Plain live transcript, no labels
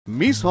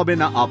Miss হবে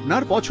না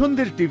আপনার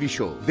পছন্দের টিভি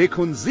শো।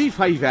 দেখুন জি5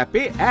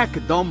 অ্যাপে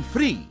একদম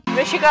ফ্রি।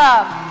 ঋষিকা,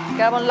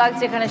 কেমন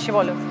লাগছে এখানে এসে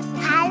বলো?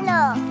 ভালো।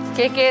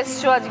 কে কে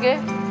এসছো আজকে?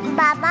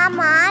 বাবা,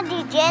 মা,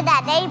 দিদি,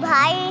 দাদাই,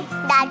 ভাই,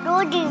 দাদু,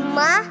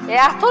 দিম্মা।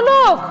 এত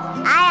লোক?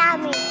 আর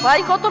আমি। ভাই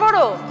কত বড়?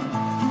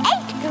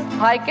 একটু।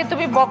 ভাইকে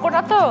তুমি বকো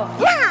না তো?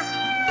 না,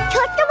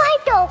 ছোট ভাই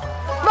তো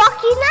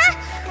বকি না।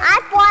 আর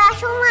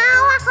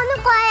পড়াশোনাও এখনো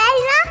করাই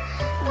না।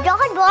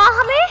 যখন বড়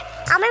হবে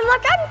আমার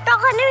মতন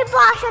তখন আমি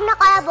পড়াশোনা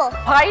করাবো।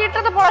 ভাই এটা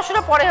তো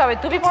পড়াশোনা পরে হবে,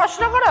 তুমি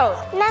পড়াশোনা করো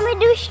না? আমি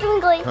দুষ্টুমি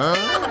করি।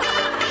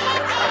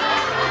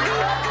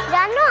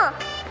 জানো,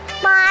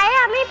 মায়ের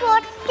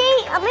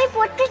আমি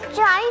পড়তে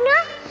চাই না,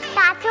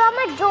 তাতেও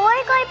আমার জোর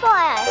করে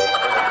পড়ায়।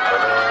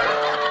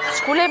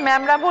 স্কুলে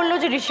ম্যামরা বললো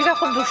যে ঋষিকা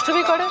খুব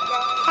দুষ্টুমি করে।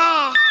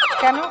 হ্যাঁ।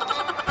 কেন?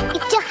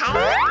 ইচ্ছে খায়।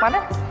 মানে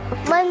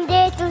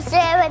Monday,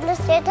 Tuesday,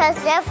 Wednesday,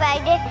 Thursday,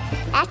 Friday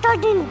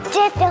এতদিন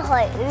যেতে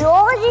হয়।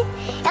 রোজ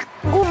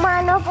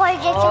ঘুমানো পরে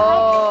যেতে হয়।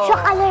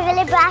 সকালে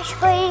গেলে ব্রাশ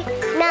করি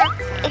না,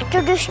 একটু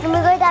দুষ্টুমি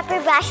করি, তারপর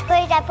ব্রাশ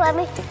করি, তারপর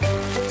আমি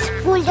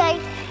স্কুল যাই।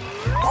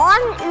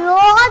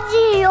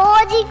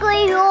 রোজই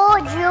করি,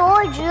 রোজ।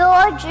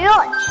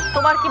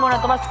 তোমার কি মনে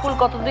হয় তোমার স্কুল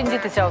কতদিন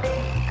যেতে চাও?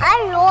 আর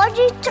রোজ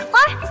ইচ্ছে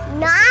কর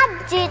না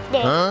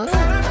যেতে।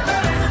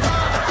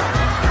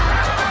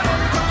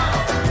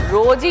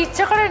 রোজই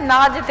ইচ্ছা করে না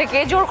যেতে, কে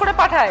জোর করে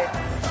পাঠায়?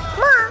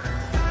 মা।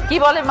 কি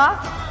বলে মা?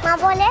 মা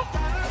বলে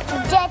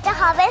যেতে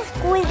হবে,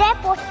 স্কুল যায়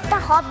পড়তে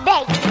হবে।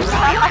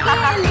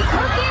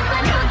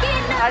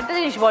 আরেকটা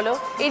জিনিস বলো,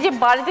 এই যে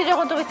বাড়িতে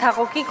যখন তুমি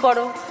থাকো কি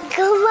করো?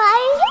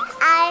 ঘুমাই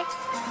আর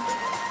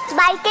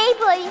বাইকেই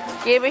পড়ি।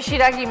 কে বেশি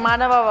রাগি, মা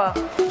না বাবা?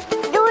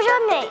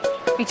 দুজনে।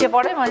 পিছে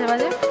পড়ে মাঝে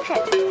মাঝে?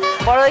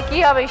 বড় হয়ে কি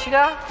হবে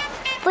ঋষিকা?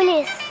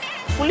 পুলিশ।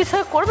 পুলিশ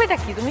হয়ে করবেটা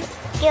কি তুমি?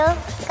 কেউ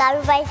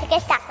কারোর বাড়ি থেকে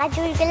টাকা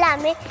চুরি করলে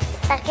আমি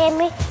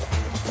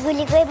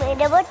গুলি করে মেরে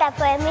দেবো।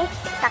 তারপর আমি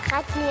টাকা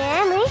নিয়ে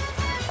আমি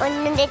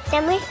অন্যদেরকে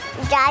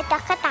যা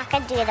টাকা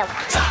দিয়ে দেবো।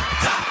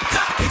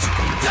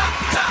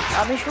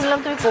 আমি শুনলাম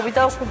তুমি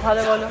কবিতাও খুব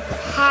ভালো বলো।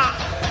 হ্যাঁ।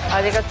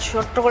 আর একটা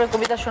ছোট্ট করে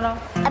কবিতা শোনাও।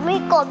 আমি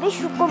কবি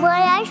সুকুমার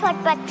রায়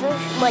সৎপাত্র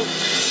বলি।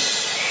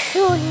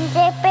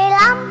 শুনতে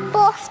পেলাম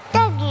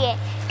পোস্টে গিয়ে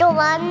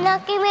তোমার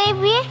নাকি মেয়ে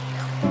বিয়ে,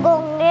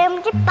 গঙ্গে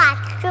যে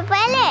পাত্র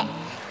পেলে,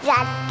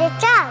 জানতে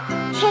চাও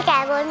সে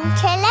কেমন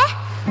ছেলে?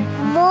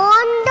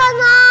 মন্দ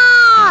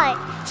নয়,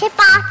 সে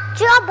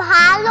পাত্র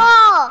ভালো,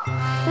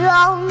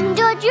 রং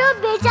যদিও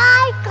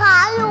বেজায়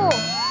কালো,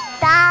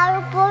 তার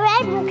উপরে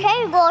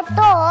মুখের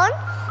গঠন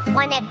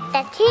অনেকটা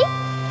ঠিক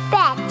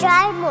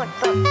প্যাঁচার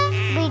মতন।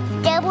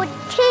 বিদ্যা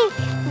বুদ্ধি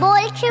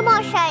বলছে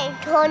মশাই,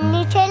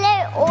 ধনী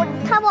ছেলের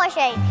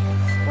অধ্যাবসায়।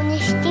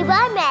 19টি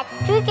বার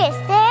ম্যাট্রিক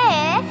এসে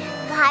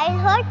ঘায়ল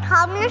হয়ে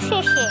থামলো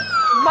শেষে।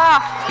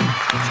 বাহ,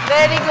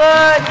 ভেরি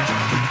গুড।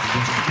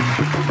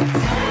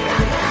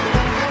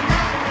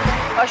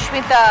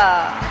 অস্মিতা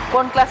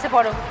কোন ক্লাসে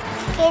পড়ো?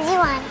 কেজি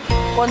 1।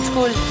 কোন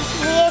school?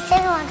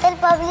 BSN model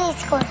public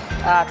school.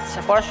 আচ্ছা,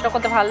 পড়াশোনা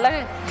করতে ভালো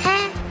লাগে?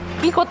 হ্যাঁ।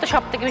 কি করতে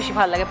সব থেকে বেশি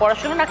ভালো লাগে,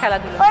 পড়াশোনা না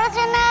খেলাধুলা?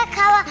 পড়াশোনা,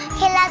 খাওয়া,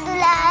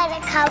 খেলাধুলা,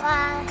 খাওয়া,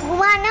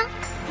 ঘুমানো।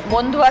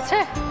 বন্ধু আছে?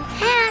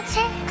 হ্যাঁ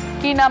আছে।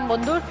 কি নাম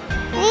বন্ধুর?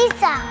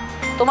 লিসা।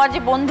 তোমার যে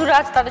বন্ধুরা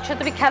আছে তাদের সাথে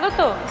তুমি খেলো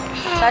তো?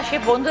 তার সেই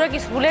বন্ধুরা কি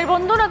স্কুলের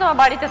বন্ধু না তোমার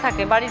বাড়িতে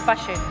থাকে, বাড়ির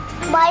পাশে?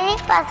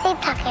 বাড়ির পাশেই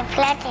থাকে,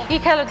 ফ্ল্যাটে। কি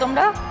খেলো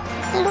তোমরা?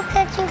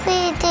 লুকাচুপি,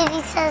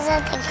 লিসার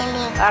সাথে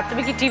খেলি। আর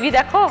তুমি কি টিভি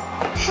দেখো?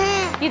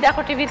 হ্যাঁ। কি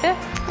দেখো টিভিতে?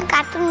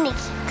 কার্টুন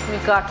দেখি। তুমি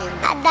কার্টুন।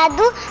 আর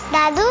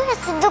দাদু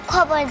শুধু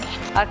খবর দেয়।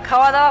 আর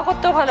খাওয়া দাওয়া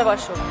করতেও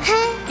ভালোবাসো?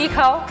 হ্যাঁ। কি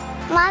খাও?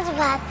 মাছ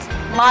ভাত।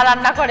 মা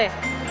রান্না করে?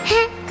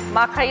 হ্যাঁ।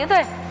 মা খাইয়ে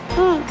দেয়?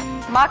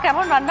 মা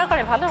কেমন রান্না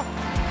করে? ভালো?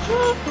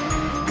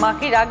 মা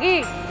কি রাগী?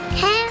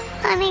 হ্যাঁ,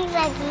 অনেক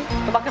রাগী।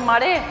 তোমাকে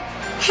মারে?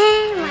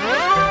 হ্যাঁ।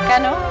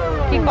 কেন,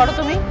 কি করো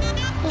তুমি?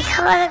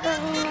 খাবার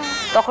করি না।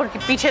 তখন কি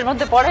পিঠের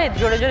মধ্যে পড়ে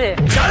জোরে জোরে?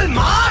 চল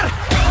মার।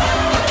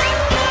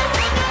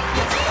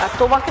 আর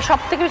তোমাকে সব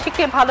থেকে বেশি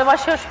কে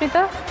ভালোবাসে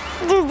অস্মিতা?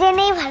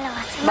 দুজনেই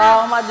ভালোবাসে।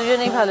 বাবা মা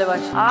দুজনেই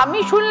ভালোবাসে। আমি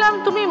শুনলাম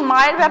তুমি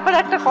মায়ের ব্যাপারে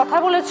একটা কথা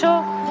বলেছো,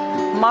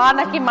 মা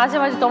নাকি মাঝে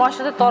মাঝে তোমার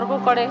সাথে তর্ক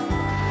করে।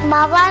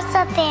 বাবার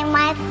সাথে,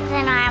 মায়ের সাথে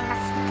নয়, আমার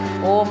সাথে।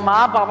 ও, মা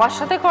বাবার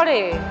সাথে করে?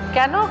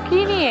 কেন, কি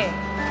নিয়ে?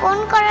 ফোন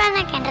করে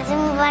না কেন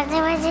তুমি মাঝে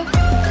মাঝে?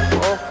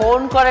 ও ফোন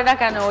করে না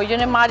কেন, ওই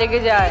জন্য মা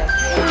রেগে যায়।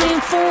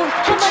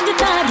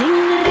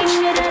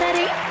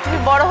 তুমি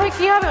বড় হয়ে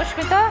কি হবে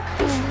অস্মিতা?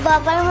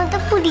 বাবার মতো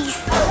পুলিশ।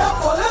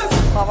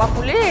 বাবা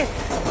পুলিশ?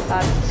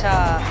 আচ্ছা।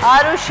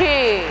 আরুষি,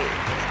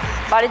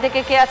 বাড়ি থেকে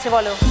কে আছে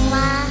বলো?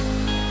 মা,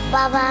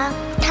 বাবা,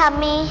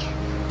 ঠাম্মি,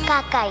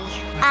 কাকাই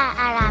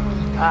আর আমি।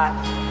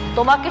 আচ্ছা,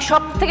 তোমাকে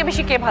সব থেকে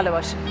বেশি কে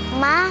ভালোবাসে?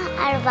 মা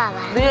আর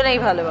বাবা দুজনেই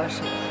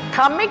ভালোবাসে।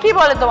 ঠাম্মি কি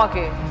বলে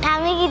তোমাকে?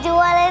 ঠাম্মি কিছু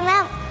বলে না,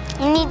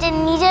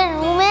 নিজের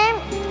রুমে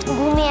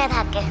ঘুমিয়ে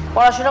থাকে।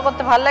 পড়াশোনা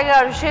করতে ভালো লাগে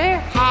আরুষি?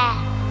 হ্যাঁ।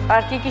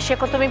 আর কি কি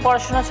শেখো তুমি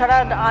পড়াশোনা ছাড়া?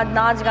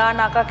 নাচ গান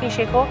আঁকা কি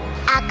শেখো?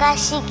 আঁকা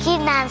শিখি,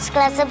 ডান্স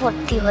ক্লাসে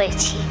ভর্তি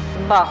হয়েছি।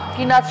 বাহ,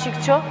 কি নাচ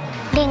শিখছো?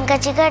 ঢিঙ্কা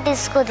চিকা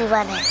ডিস্কো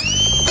দিবানে।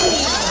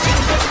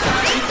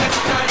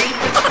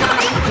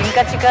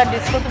 চিকা চিকা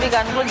ডিস্কো তুমি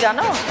গানগুলো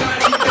জানো?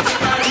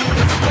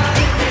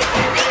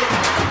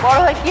 বড়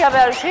হয় কি হবে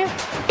আরুষি?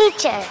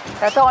 টিচার।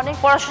 এত অনেক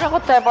পড়াশোনা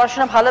করতে হয়,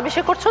 পড়াশোনা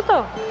ভালোবেসে করছো তো?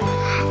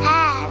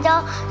 হ্যাঁ,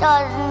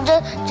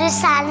 যে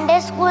সানডে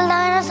স্কুল না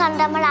হয় না,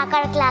 সানডে আমার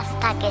আঁকার ক্লাস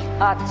থাকে।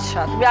 আচ্ছা,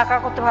 তুমি আঁকা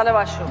করতে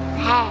ভালোবাসো?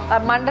 হ্যাঁ।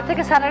 আর মানডে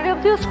থেকে স্যাটারডে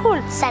অবধিও স্কুল?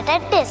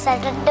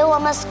 স্যাটারডেও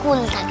আমার স্কুল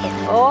থাকে।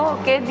 ও,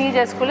 কে নিয়ে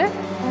যায় স্কুলে?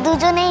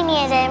 দুজনেই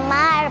নিয়ে যায়,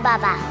 মা আর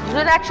বাবা।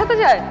 দুজনে একসাথে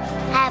যায়?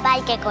 হ্যাঁ,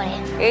 বাইকে করে।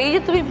 এই যে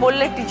তুমি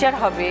বললে টিচার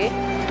হবে,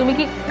 তুমি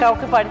কি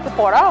কাউকে বাড়িতে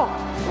পড়াও?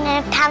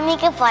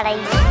 ঠাম্মিকে পড়াই।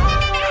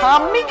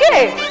 ঠাম্মিকে?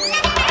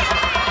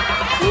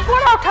 কি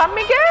পড়াও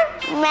ঠাম্মিকে?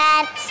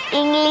 ম্যাথস,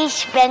 ইংলিশ,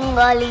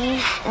 বেঙ্গলি,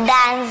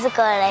 ডান্স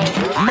করাই।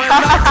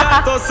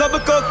 তো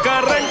সবকো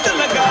কারেন্ট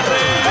লাগা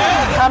রে।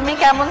 ঠাম্মি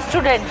কেমন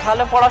স্টুডেন্ট?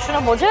 ভালো পড়াশোনা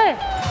বোঝে?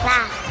 না।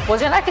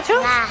 বোঝে না কিছু?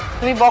 না।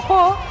 তুমি বকো?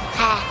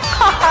 হ্যাঁ।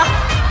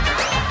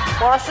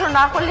 পড়াশোনা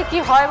না করলে কি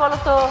হয় বলো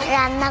তো?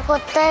 রান্না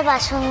করতে হয়,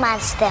 বাসন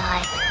মাজতে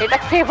হয়। এটা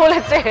কে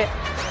বলেছে?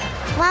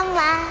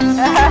 মাম্মা।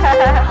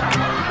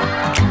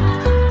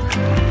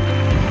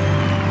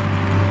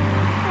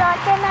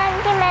 রচনা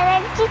আন্টি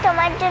ম্যানেজি,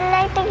 তোমার জন্য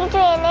একটা কিছু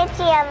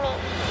এনেছি আমি।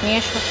 নিয়ে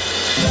এসো।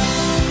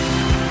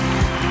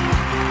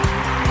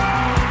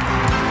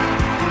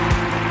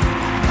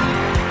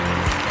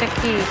 এটা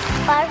কি?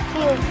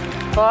 পারফিউম।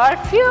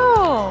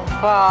 পারফিউম?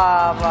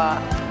 বাবা,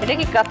 এটা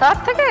কি কাতার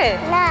থেকে?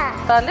 না।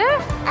 তাহলে?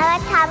 আমার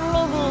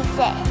ঠাম্মি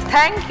দিয়েছে।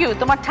 Thank you.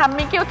 তোমার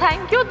ঠাম্মিকেও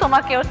থ্যাংক ইউ,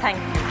 তোমাকেও থ্যাংক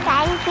ইউ।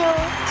 Thank you.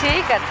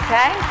 ঠিক আছে,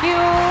 থ্যাংক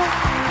ইউ।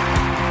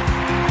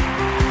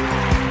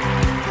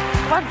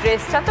 তোমার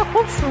ড্রেসটা তো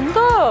খুব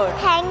সুন্দর।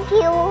 Thank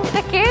you.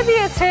 এটা কে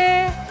দিয়েছে?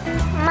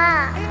 মা।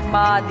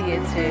 মা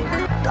দিয়েছে।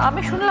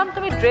 আমি শুনলাম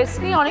তুমি ড্রেস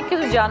নিয়ে অনেক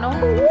কিছু জানো,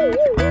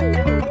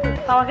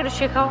 আমাকে একটু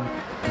শেখাও।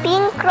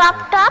 Pink crop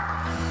top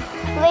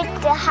with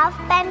half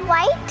pant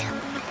white,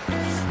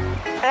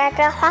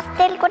 একটা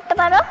হস্টেল করতে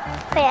পারো,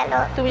 হয়ে গেল।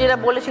 তুমি যেটা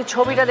বলেছি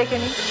ছবিটা দেখে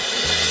নি।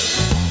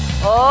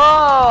 ও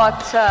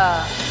আচ্ছা,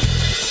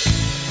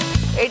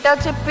 এটা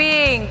হচ্ছে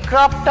পিঙ্ক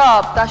ক্রপ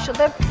টপ, তার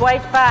সাথে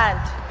হোয়াইট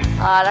প্যান্ট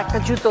আর একটা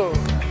জুতো।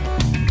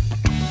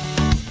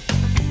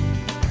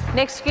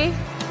 নেক্সট কি?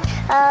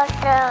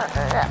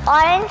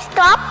 Orange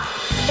top,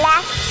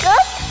 black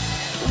coat,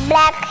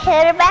 black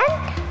hair band,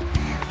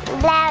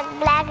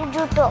 black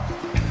জুতো।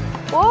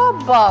 ও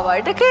বাবা,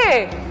 এটা কে?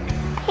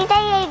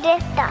 এটাই এই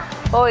ড্রেসটা।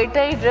 ও,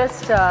 এটাই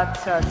ড্রেসটা।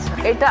 আচ্ছা আচ্ছা,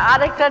 এটা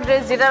আরেকটা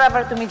ড্রেস যেটার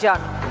ব্যাপারে তুমি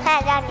জানো?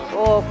 হ্যাঁ, জানি।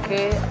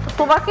 ওকে,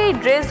 তোমাকে এই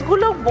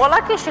ড্রেসগুলো বলা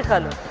কে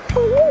শেখালো?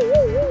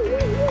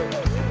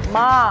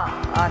 মা।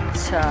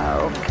 আচ্ছা,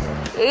 ওকে।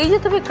 এই যে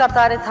তুমি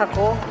কাতারে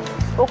থাকো,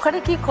 ওখানে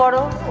কি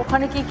করো?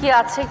 ওখানে কি কি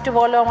আছে একটু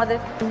বলো আমাদের।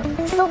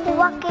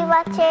 সুকুয়াকিব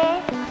আছে।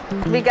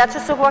 তুমি গেছো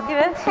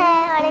সুকুয়াকিবে?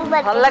 হ্যাঁ,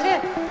 অনেকবার। ভালো লাগে?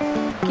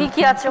 কি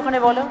কি আছে ওখানে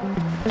বলো।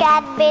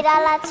 ক্যাট,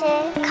 বেড়াল আছে,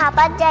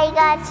 খাবার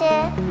জায়গা আছে,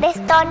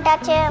 রেস্টুরেন্ট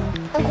আছে,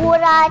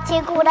 ঘোড়া আছে,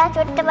 ঘোড়া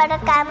চড়তে পারো,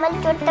 ক্যামেল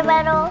চড়তে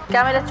পারো।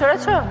 ক্যামেলে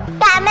চড়েছো?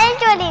 ক্যামেল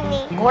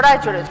চড়িনি। ঘোড়ায়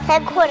চড়েছো?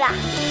 হ্যাঁ, ঘোড়া।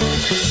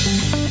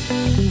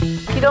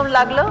 কিরম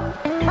লাগলো?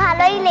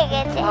 ভালোই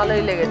লেগেছে।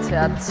 ভালোই লেগেছে।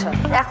 আচ্ছা,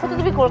 এখন তো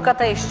তুমি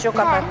কলকাতায় এসছো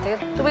কাতার থেকে।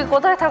 তুমি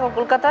কোথায় থাকো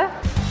কলকাতায়?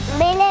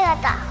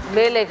 বেলেঘাটা।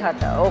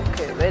 বেলেঘাটা,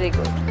 ওকে, ভেরি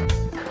গুড।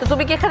 তো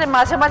তুমি কি এখানে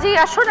মাঝে মাঝেই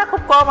আসো না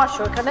খুব কম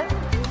আসো এখানে?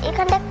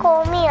 এখানটা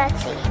কমই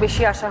আছে,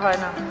 বেশি আসা হয়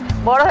না।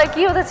 বড় হয়ে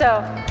কি হতে চাও?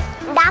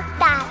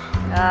 ডাক্তার।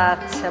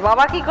 আচ্ছা,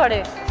 বাবা কি করে?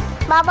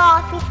 বাবা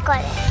অফিস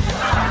করে।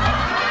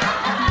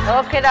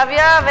 ওকে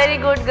রাবিয়া, ভেরি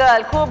গুড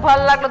গার্ল। খুব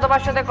ভালো লাগলো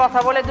তোমার সাথে কথা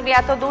বলে। তুমি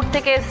এত দূর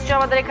থেকে এসেছো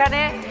আমাদের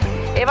এখানে।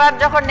 এবার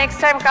যখন নেক্সট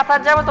টাইম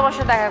কাতার যাবো তোমার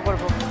সাথে দেখা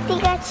করবো।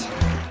 ঠিক আছে।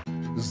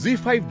 Zee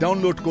 5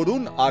 ডাউনলোড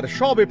করুন আর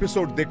সব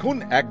এপিসোড দেখুন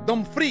একদম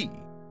ফ্রি।